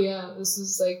like, oh yeah, this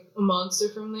is, like, a monster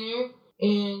from there,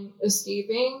 and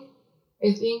escaping.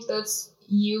 I think that's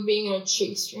you being in a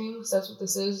chase dream, because that's what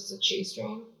this is, it's a chase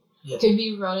dream. Yeah. Could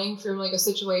be running from, like, a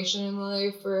situation in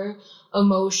life or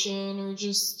emotion or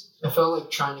just... I felt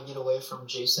like trying to get away from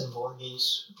Jason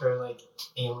Voorhees or, like,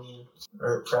 Alien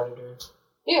or Predator.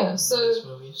 Yeah, so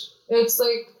movies. It's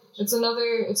like, it's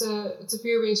a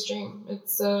fear-based dream.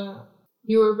 It's,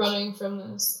 you were running from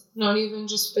this. Not even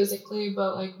just physically,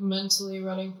 but, like, mentally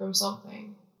running from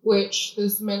something. Which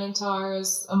this Minotaur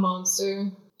is a monster.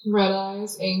 Red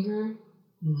eyes, anger.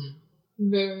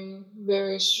 Very,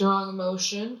 very strong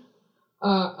emotion.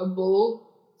 A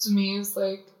bull, to me, is,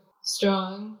 like,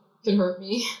 strong, could hurt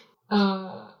me.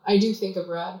 I do think of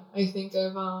red. I think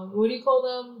of, what do you call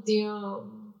them? The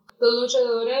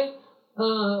luchadores.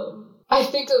 I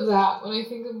think of that when I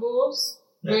think of bulls,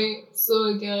 right?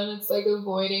 So again, it's, like,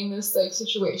 avoiding this, like,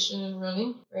 situation and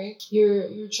running, right?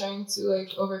 You're trying to, like,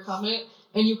 overcome it,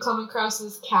 and you come across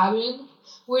this cabin,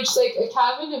 which, like, a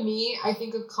cabin to me, I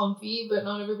think of comfy, but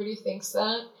not everybody thinks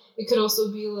that. It could also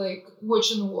be, like,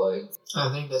 Witch in the Woods. I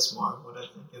think that's more what I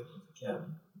think of with the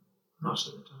cabin, most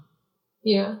of the time.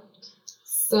 Yeah.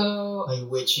 So... like,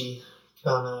 witchy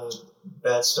kind of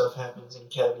bad stuff happens in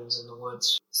cabins in the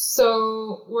woods.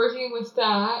 So, working with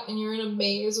that, and you're in a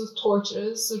maze with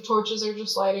torches, so torches are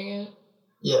just lighting it.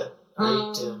 Yeah,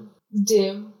 very dim.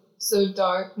 Dim, so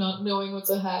dark, not knowing what's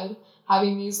ahead,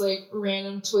 having these, like,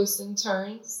 random twists and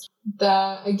turns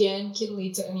that, again, can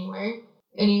lead to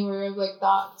anywhere of, like,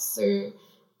 thoughts or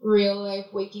real life,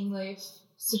 waking life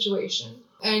situation.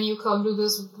 And you come to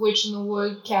this witch in the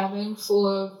wood cabin full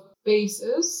of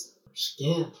bases.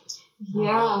 Skin.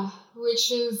 Yeah,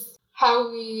 which is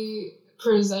how we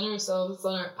present ourselves. It's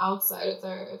on our outside. It's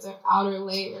our outer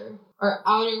layer. Our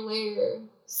outer layer.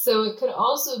 So it could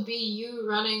also be you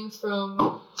running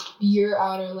from your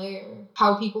outer layer.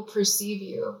 How people perceive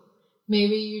you.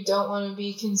 Maybe you don't want to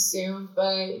be consumed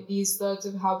by these thoughts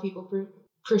of how people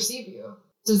perceive you.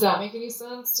 Does that make any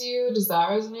sense to you? Does that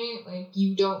resonate? Like,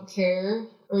 you don't care,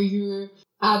 or you're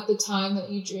at the time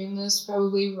that you dream this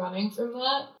probably running from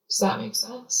that? Does that make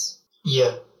sense?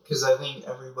 Yeah, because I think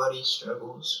everybody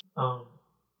struggles.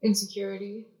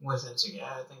 Insecurity. With insecurity.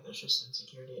 I think that's just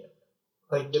insecurity.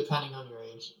 Like, depending on your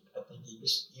age, I think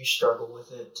you struggle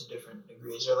with it to different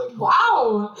degrees. Or like,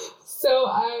 wow! So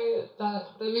that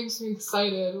makes me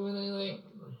excited when I like...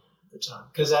 the time.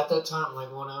 Because at that time,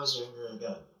 like, when I was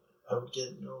younger, I would get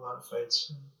into a lot of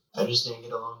fights. I just didn't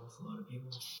get along with a lot of people.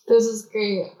 This is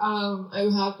great.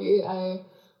 I'm happy I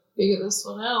figured this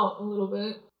one out a little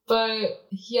bit. But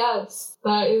yes,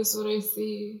 that is what I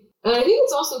see. And I think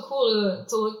it's also cool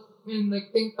to look and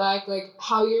like think back like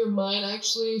how your mind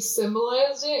actually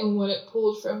symbolized it and what it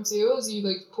pulled from too. Is you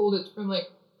like pulled it from like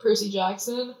Percy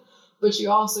Jackson, but you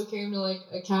also came to like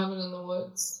a cabin in the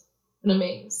woods in a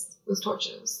maze with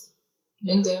torches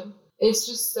and dim. It's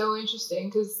just so interesting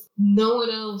because no one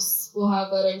else will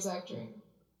have that exact dream.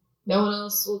 No one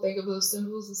else will think of those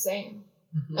symbols the same.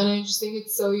 Mm-hmm. And I just think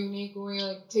it's so unique when we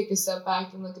like take a step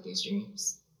back and look at these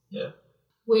dreams. Yeah.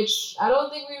 Which I don't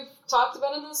think we've talked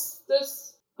about in this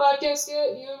podcast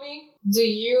yet, you and me. Do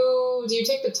you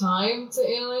take the time to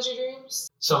analyze your dreams?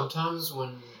 Sometimes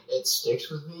when it sticks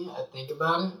with me, I think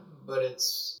about it, but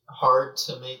it's hard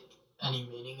to make any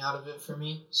meaning out of it for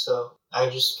me. So I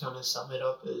just kind of sum it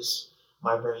up as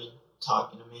my brain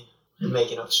talking to me and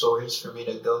making up stories for me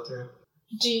to go through.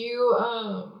 Do you,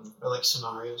 or like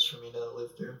scenarios for me to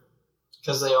live through.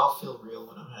 Because they all feel real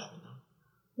when I'm having them.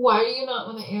 Why do you not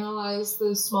want to analyze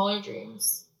the smaller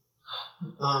dreams?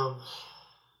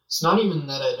 It's not even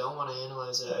that I don't want to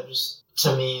analyze it.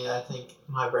 To me, I think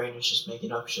my brain is just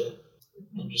making up shit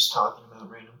and just talking about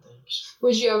random things.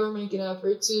 Would you ever make an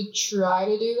effort to try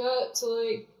to do that? To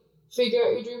like figure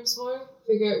out your dreams more?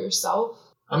 Figure out yourself?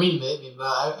 I mean, maybe,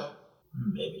 but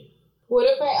maybe. What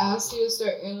if I asked you to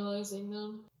start analyzing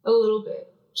them a little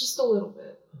bit? Just a little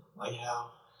bit. Like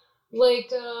how?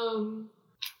 Like,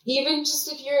 even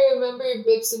just if you remember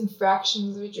bits and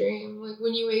fractions of a dream, like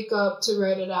when you wake up to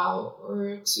write it out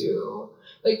or to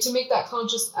make that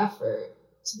conscious effort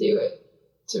to do it,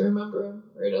 to remember them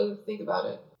or to think about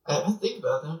it. I think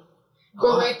about them.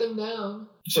 Or write them down.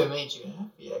 If it made you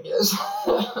happy, I guess.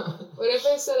 What if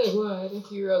I said it would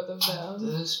if you wrote them down?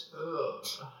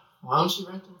 Why don't you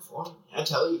write them for me? I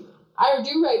tell you them. I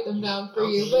do write them down for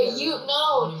you, but you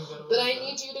know that I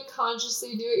need you to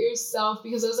consciously do it yourself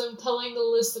because as I'm telling the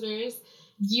listeners,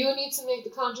 you need to make the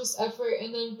conscious effort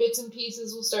and then bits and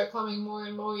pieces will start coming more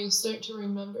and more. You'll start to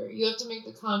remember. You have to make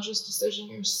the conscious decision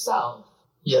yourself.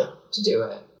 Yeah. To do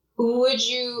it. Would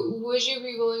you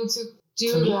be willing to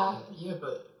do that? Yeah,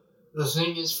 but the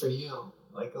thing is for you,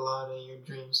 like a lot of your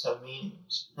dreams have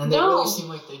meanings. And they really seem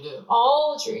like they do.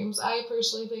 All dreams, I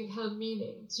personally think, have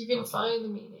meanings. You can find the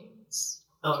meanings.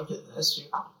 Oh, okay, that's true.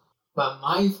 But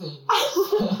my thing,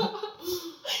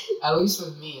 at least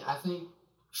with me, I think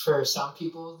for some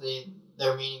people,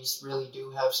 their meanings really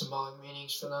do have symbolic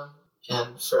meanings for them.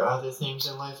 And for other things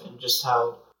in life and just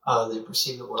how they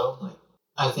perceive the world. Like,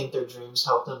 I think their dreams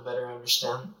help them better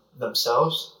understand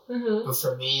themselves. Mm-hmm. But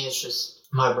for me, it's just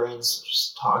my brain's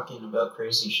just talking about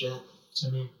crazy shit to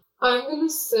me. I'm going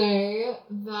to say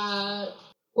that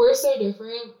we're so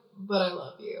different, but I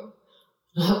love you.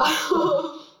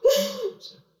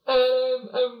 And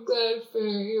I'm glad for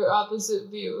your opposite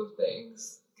view of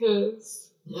things,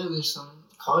 because... Yeah, there's some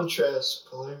contrast,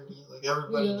 polarity, like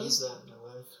everybody needs that in their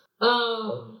life.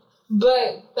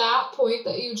 But that point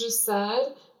that you just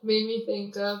said made me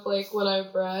think of, like, what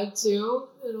I've read, too,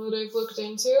 and what I've looked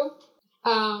into.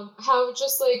 How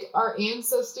just, like, our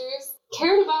ancestors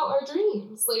cared about our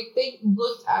dreams. Like, they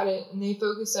looked at it and they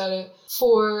focused at it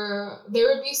there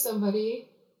would be somebody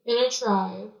in a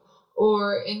tribe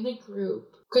or in the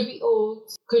group, could be old,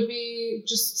 could be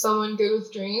just someone good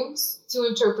with dreams, to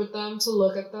interpret them, to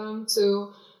look at them,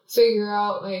 to figure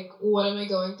out, like, what am I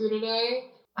going through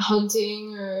today?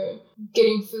 Hunting or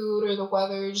getting food or the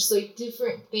weather, just, like,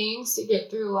 different things to get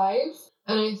through life.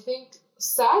 And I think,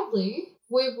 sadly,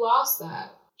 we've lost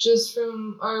that just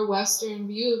from our Western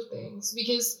view of things,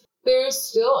 because there's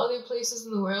still other places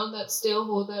in the world that still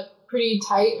hold that pretty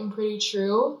tight and pretty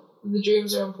true. The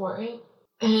dreams are important.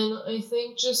 And I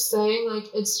think just saying, like,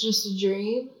 it's just a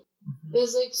dream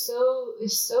is, like,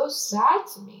 is so sad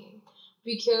to me,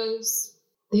 because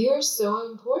they are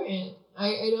so important.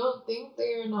 I don't think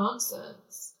they are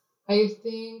nonsense. I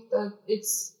think that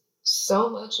it's so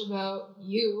much about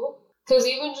you. Because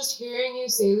even just hearing you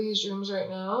say these dreams right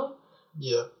now,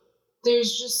 yeah,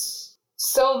 there's just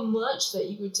so much that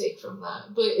you could take from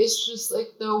that. But it's just, like,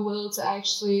 the will to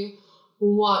actually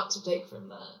want to take from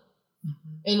that.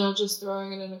 And not just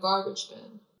throwing it in a garbage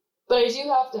bin. But I do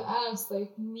have to ask,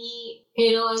 like, me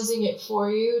analyzing it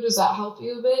for you, does that help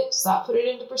you a bit? Does that put it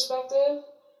into perspective?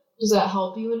 Does that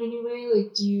help you in any way?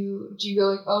 Like, do you go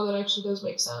like, oh, that actually does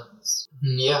make sense?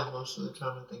 Yeah, most of the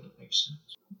time I think it makes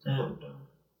sense. And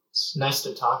it's nice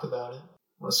to talk about it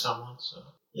with someone, so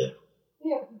yeah.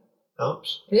 Yeah.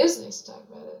 Helps. It is nice to talk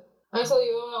about it. I tell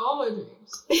you about all my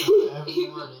dreams. Every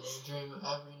morning, you dream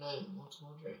every night,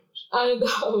 multiple dreams. I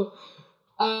know.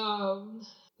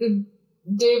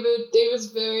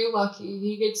 David's very lucky.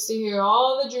 He gets to hear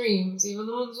all the dreams, even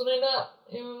the ones when I nap,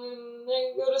 and when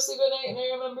I go to sleep at night and I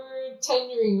remember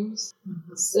 10 dreams.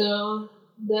 So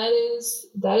that is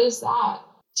that.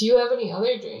 Do you have any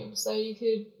other dreams that you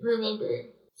could remember?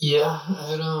 Yeah,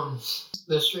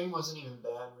 this dream wasn't even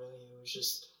bad, really. It was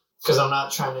just because I'm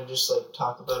not trying to just like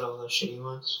talk about all the shitty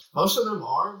ones. Most of them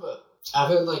are, but I've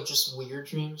had like just weird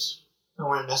dreams. They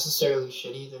weren't necessarily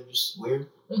shitty, they're just weird.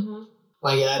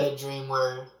 Like, I had a dream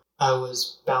where I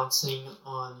was bouncing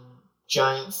on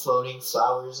giant floating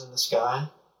flowers in the sky.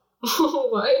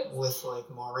 What? With, like,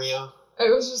 Mario. I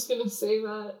was just gonna say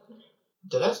that.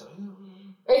 Did I say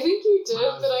that? I think you did,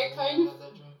 but I kind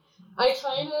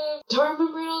of don't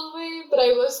remember it all the way, but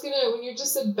I was gonna, when you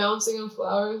just said bouncing on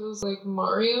flowers, it was like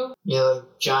Mario. Yeah,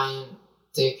 like giant,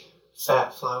 thick,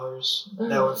 fat flowers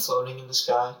that were floating in the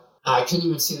sky. I couldn't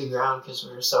even see the ground because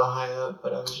we were so high up,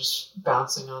 but I was just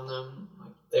bouncing on them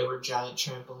like they were giant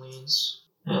trampolines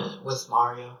with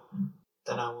Mario.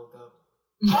 Then I woke up.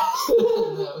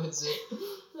 That was it.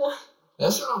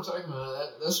 That's what I'm talking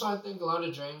about. That's why I think a lot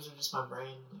of dreams are just my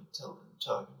brain like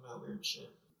talking about weird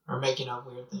shit. Or making up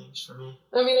weird things for me.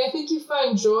 I mean, I think you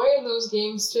find joy in those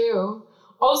games too.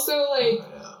 Also, like...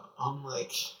 I'm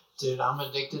like, dude, I'm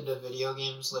addicted to video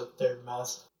games like they're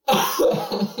meth.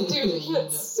 Dude, you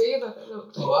can't say that, I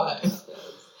don't think. Why?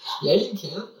 Yeah, you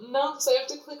can. No, because I have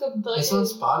to click a button. It's on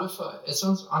Spotify.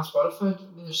 On Spotify,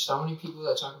 there's so many people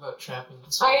that talk about trapping.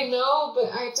 I know,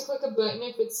 but I have to click a button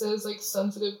if it says, like,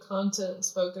 sensitive content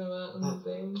spoken about in the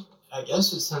thing. I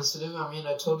guess it's sensitive. I mean,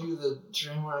 I told you the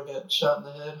dream where I got shot in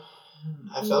the head.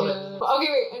 I felt it. Okay,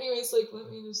 wait, anyways, like, let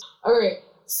me just... Alright,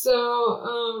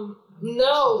 so,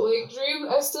 no, like, dream,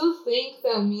 I still think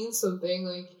that means something,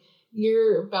 like,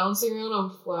 you're bouncing around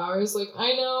on flowers. Like,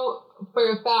 I know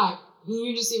for a fact,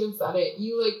 you just even said it,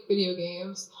 you like video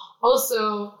games.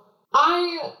 Also,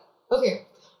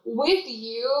 with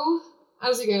you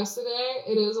as a guest today,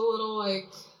 it is a little like,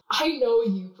 I know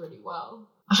you pretty well.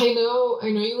 I know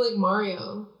you like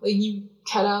Mario. Like, you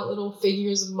cut out little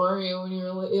figures of Mario when you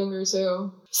were younger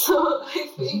too. So, I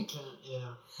think...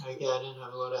 Yeah, I didn't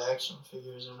have a lot of action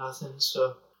figures or nothing,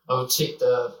 so I would take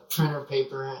the printer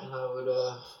paper and I would,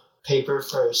 paper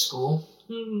for school,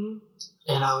 and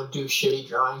I would do shitty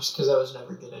drawings because I was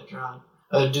never good at drawing.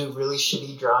 I would do really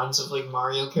shitty drawings of like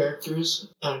Mario characters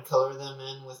and color them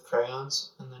in with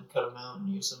crayons and then cut them out and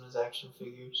use them as action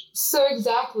figures. So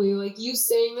exactly, like you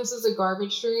saying this is a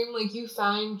garbage dream, like you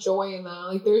find joy in that.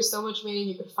 Like there's so much meaning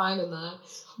you could find in that,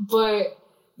 but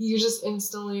you just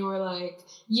instantly were like,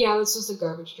 yeah, that's just a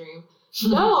garbage dream.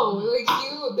 No, like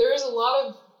there's a lot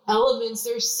of elements,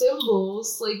 there's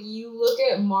symbols. Like, you look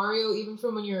at Mario even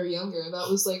from when you were younger, that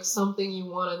was like something you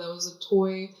wanted, that was a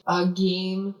toy, a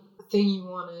game thing you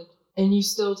wanted, and you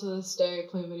still to this day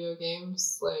play video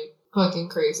games like fucking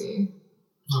crazy.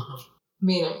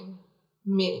 Meaning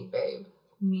babe,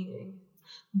 meaning.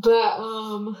 But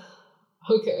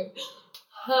okay,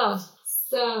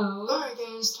 so alright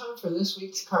guys, time for this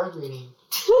week's card reading.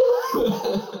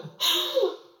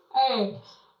 Alright.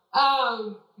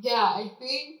 Yeah, I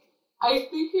think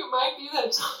it might be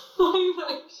that time,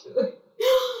 actually.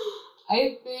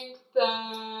 I think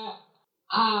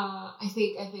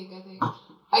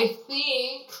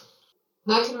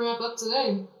that can wrap up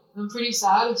today. I'm pretty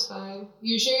satisfied.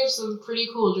 You shared some pretty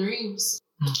cool dreams.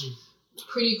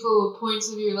 Pretty cool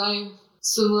points of your life.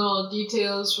 some little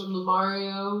details from the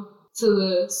Mario to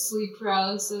the sleep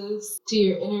paralysis to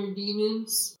your inner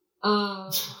demons.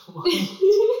 You're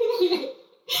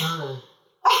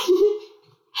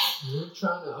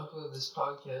trying to upload this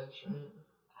podcast, right?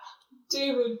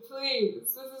 David,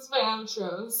 please. This is my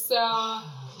outro. So,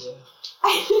 Yeah.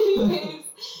 anyways,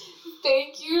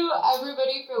 thank you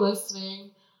everybody for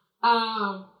listening.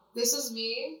 This is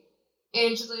me,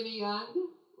 Angelina Young,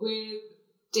 with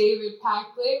David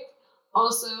Packlick.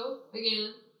 Also,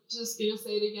 again, just gonna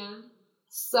say it again.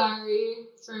 Sorry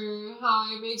for how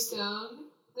I may sound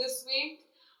this week.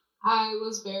 I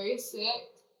was very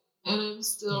sick, and I'm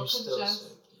still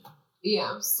congested. Yeah,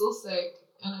 I'm still sick,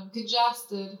 and I'm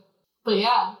congested. But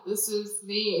yeah, this is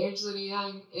me, Angelina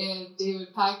Young, and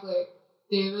David Packlick.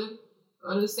 David,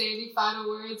 want to say any final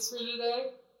words for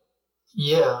today?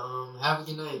 Yeah, have a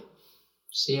good night.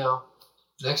 See y'all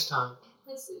next time.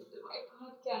 Listen to my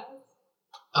podcast.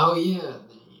 Oh, yeah.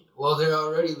 Well, they're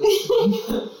already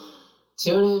listening.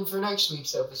 Tune in for next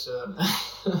week's episode.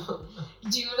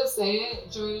 Do you want to say it?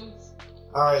 Join us.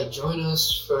 Alright, join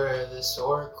us for this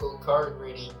Oracle card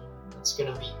reading. It's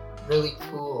going to be really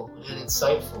cool and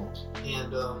insightful.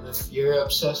 And if you're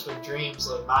obsessed with dreams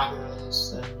like my girl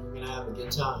is, then we're going to have a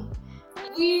good time.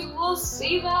 We will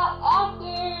see that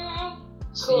after.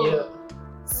 See ya.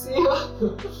 See ya.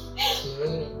 See you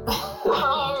later.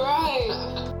 All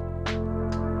right.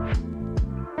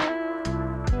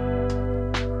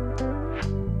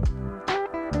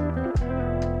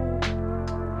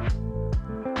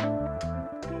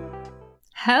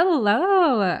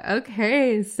 Hello.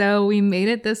 Okay, so we made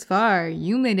it this far.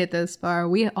 You made it this far.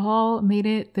 We all made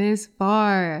it this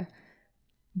far.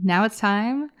 Now it's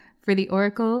time for the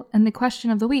Oracle and the question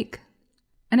of the week.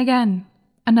 And again,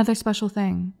 another special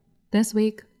thing. This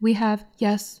week we have,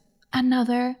 yes,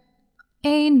 another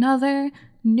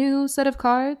new set of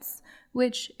cards,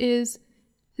 which is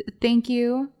thank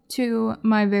you to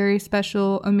my very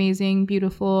special, amazing,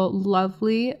 beautiful,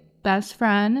 lovely best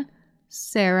friend,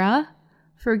 Sarah,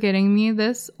 for getting me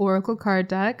this Oracle card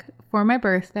deck for my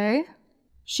birthday.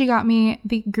 She got me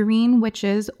the Green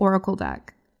Witches Oracle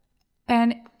deck.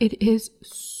 And it is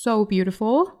so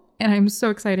beautiful. And I'm so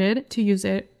excited to use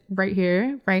it right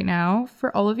here, right now,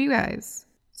 for all of you guys.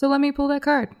 So let me pull that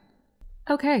card.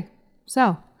 Okay,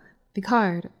 so the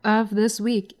card of this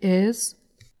week is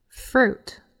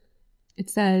Fruit. It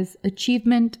says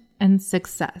achievement and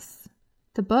success.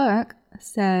 The book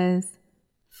says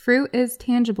fruit is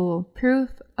tangible, proof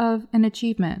of an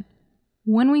achievement.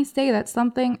 When we say that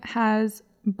something has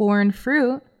borne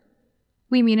fruit,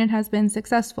 we mean it has been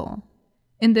successful.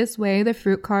 In this way, the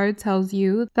fruit card tells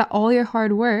you that all your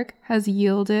hard work has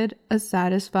yielded a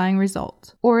satisfying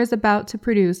result, or is about to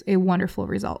produce a wonderful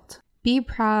result. Be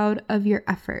proud of your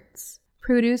efforts.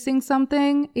 Producing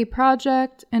something, a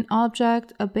project, an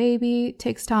object, a baby,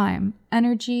 takes time,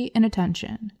 energy, and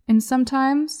attention. And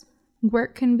sometimes,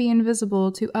 work can be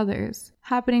invisible to others,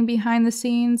 happening behind the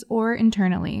scenes or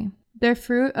internally. The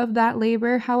fruit of that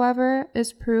labor, however,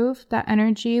 is proof that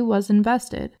energy was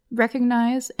invested.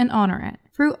 Recognize and honor it.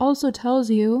 Fruit also tells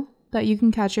you that you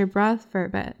can catch your breath for a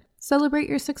bit. Celebrate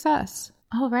your success.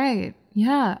 All right.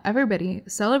 Yeah, everybody,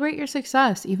 celebrate your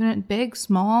success, even at big,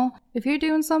 small. If you're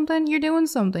doing something, you're doing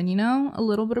something, you know? A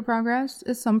little bit of progress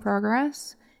is some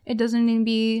progress. It doesn't need to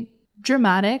be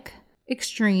dramatic,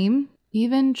 extreme.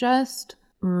 Even just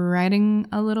writing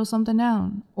a little something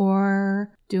down,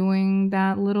 or doing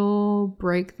that little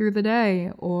break through the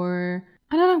day, or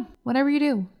I don't know, whatever you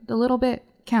do, the little bit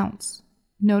counts.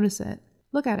 Notice it,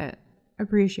 look at it,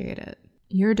 appreciate it.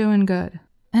 You're doing good.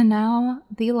 And now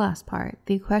the last part,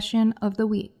 the question of the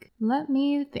week. Let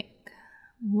me think.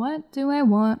 What do I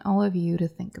want all of you to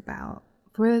think about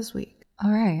for this week?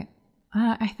 All right,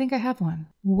 I think I have one.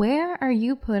 Where are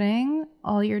you putting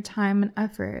all your time and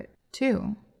effort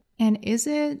to? And is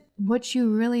it what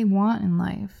you really want in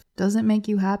life? Does it make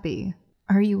you happy?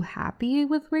 Are you happy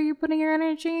with where you're putting your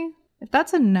energy? If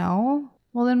that's a no,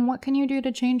 well then what can you do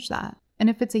to change that? And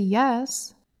if it's a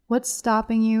yes, what's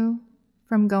stopping you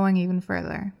from going even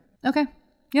further? Okay,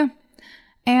 yeah.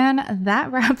 And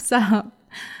that wraps up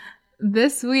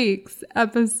this week's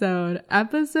episode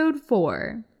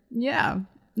 4. Yeah,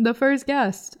 the first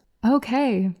guest.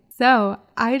 Okay. So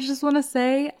I just want to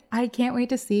say, I can't wait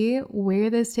to see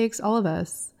where this takes all of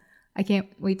us. I can't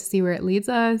wait to see where it leads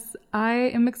us. I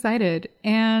am excited,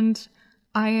 and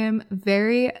I am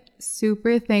very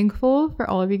super thankful for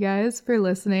all of you guys for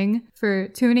listening, for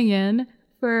tuning in,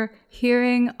 for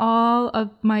hearing all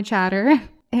of my chatter,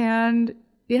 and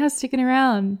yeah, sticking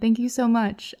around. Thank you so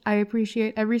much. I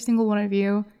appreciate every single one of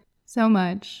you so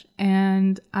much,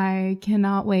 and I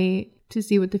cannot wait to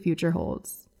see what the future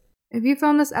holds. If you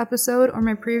found this episode or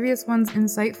my previous ones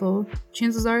insightful,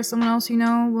 chances are someone else you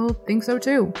know will think so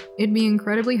too. It'd be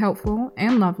incredibly helpful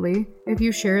and lovely if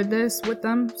you shared this with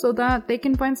them so that they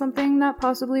can find something that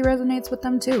possibly resonates with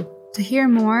them too. To hear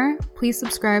more, please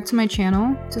subscribe to my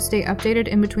channel. To stay updated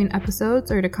in between episodes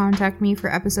or to contact me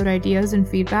for episode ideas and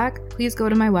feedback, please go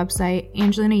to my website,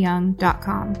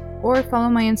 angelinayoung.com, or follow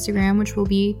my Instagram, which will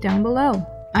be down below.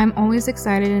 I'm always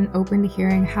excited and open to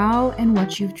hearing how and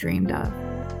what you've dreamed of.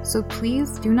 So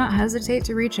please do not hesitate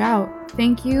to reach out.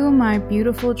 Thank you, my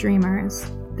beautiful dreamers.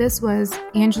 This was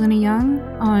Angelina Young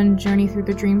on Journey Through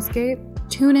the Dreamscape.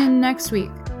 Tune in next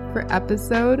week for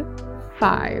episode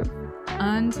 5.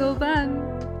 Until then,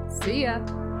 see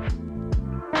ya.